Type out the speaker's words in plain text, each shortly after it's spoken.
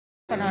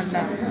Canada.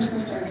 They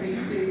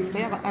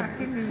have a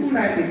TV. Two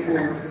night before.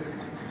 But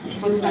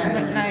it's not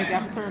nice, you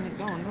have to turn it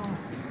down, no.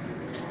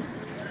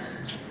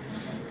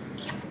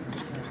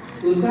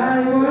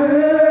 Goodbye world,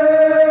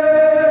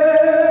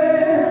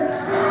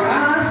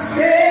 I'll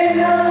stay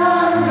no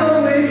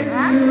longer with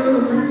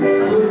you.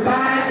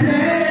 Goodbye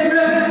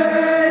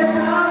pleasures,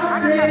 I'll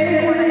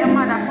stay no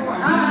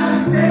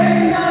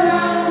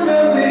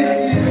longer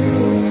with you.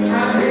 I'll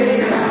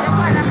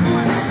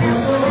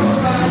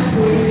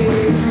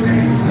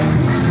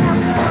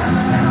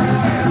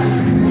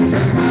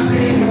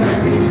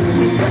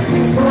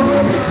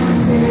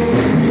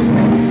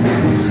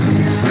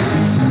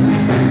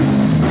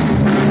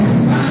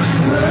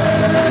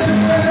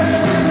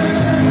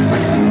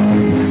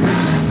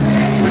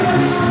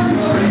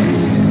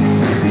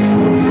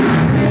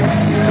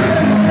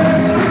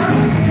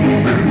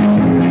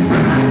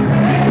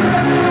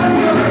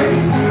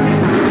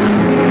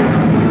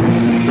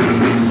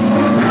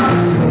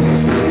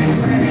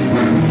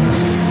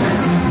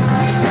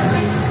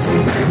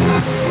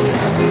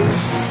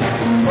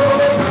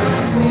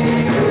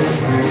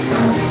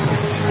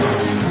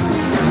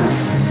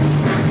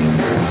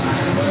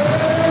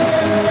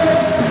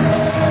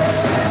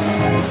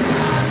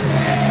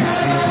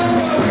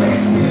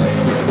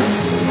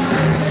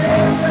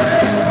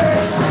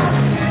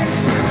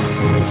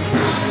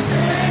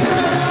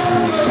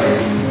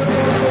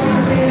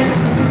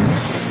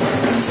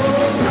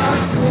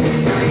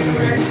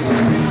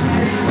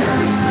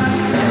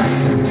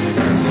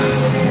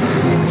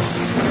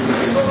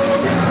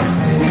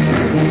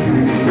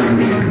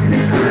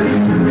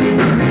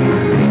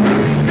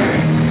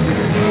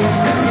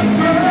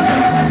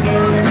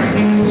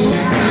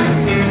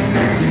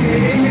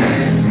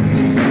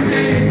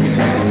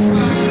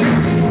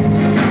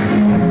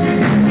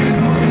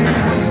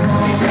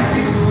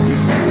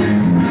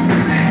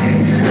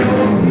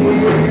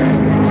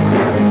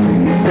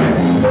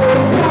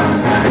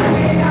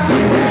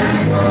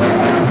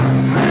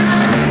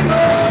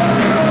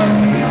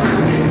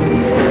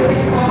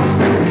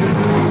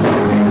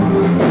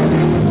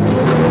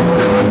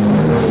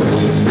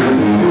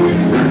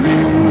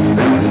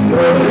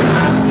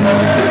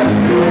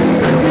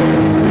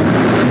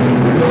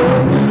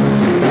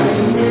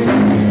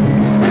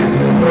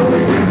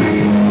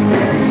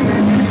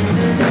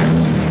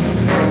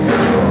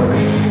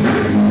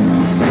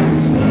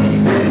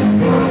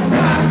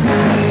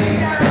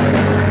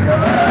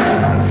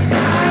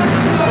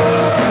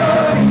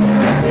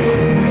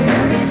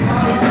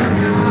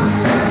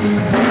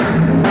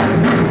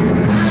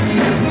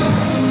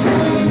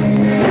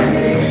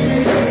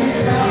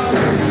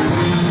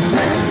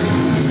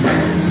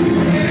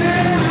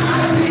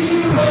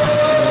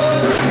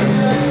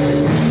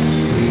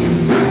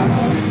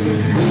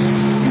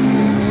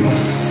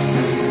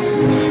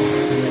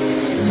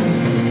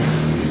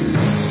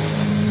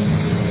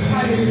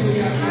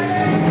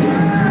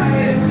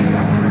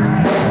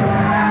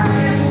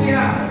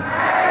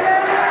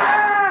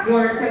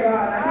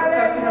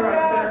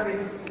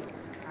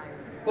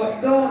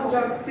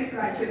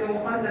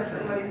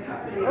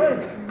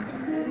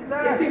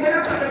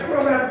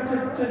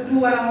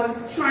when I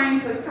was trying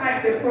to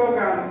type the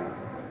program,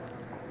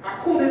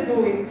 I couldn't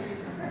do it.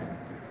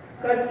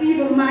 Because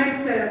even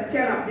myself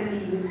cannot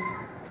believe.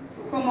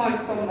 Come on,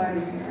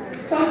 somebody.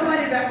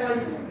 Somebody that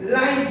was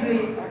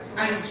lively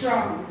and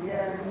strong.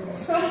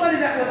 Somebody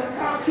that was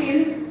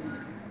talking,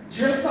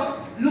 dressed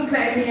up, look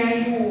like me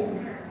and you,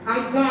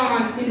 and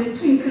gone in the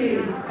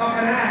twinkling of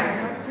an eye.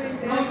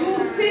 Now you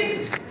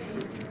sit.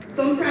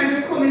 Sometimes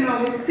you come in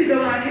and we sit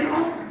down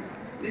and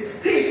we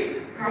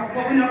stiff,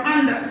 but we don't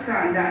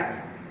understand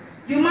that.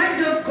 You might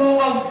just go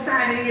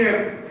outside and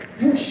hear,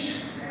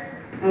 whoosh,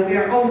 and we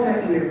are out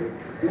of here.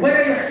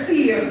 Whether you're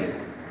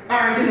saved or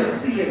you're not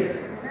saved.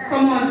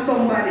 Come on,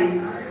 somebody.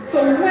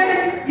 So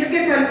when you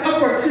get an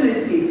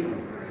opportunity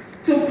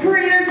to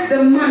praise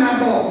the man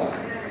above,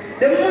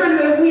 the man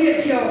will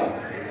wake you up,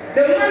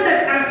 the man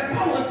that has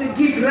power to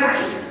give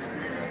life,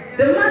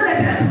 the man that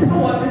has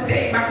power to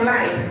take back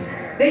life,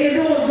 then you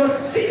don't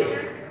just sit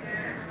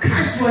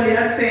casually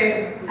and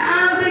say,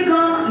 I'll be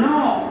gone.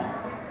 No.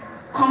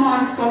 Come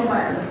on,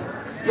 somebody.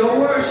 You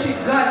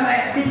worship God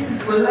like this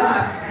is the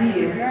last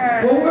day.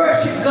 We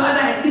worship God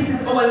like this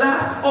is our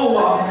last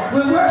hour.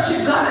 We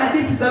worship God like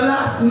this is the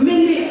last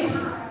minute.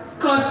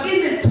 Because in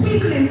the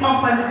twinkling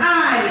of an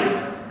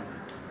eye,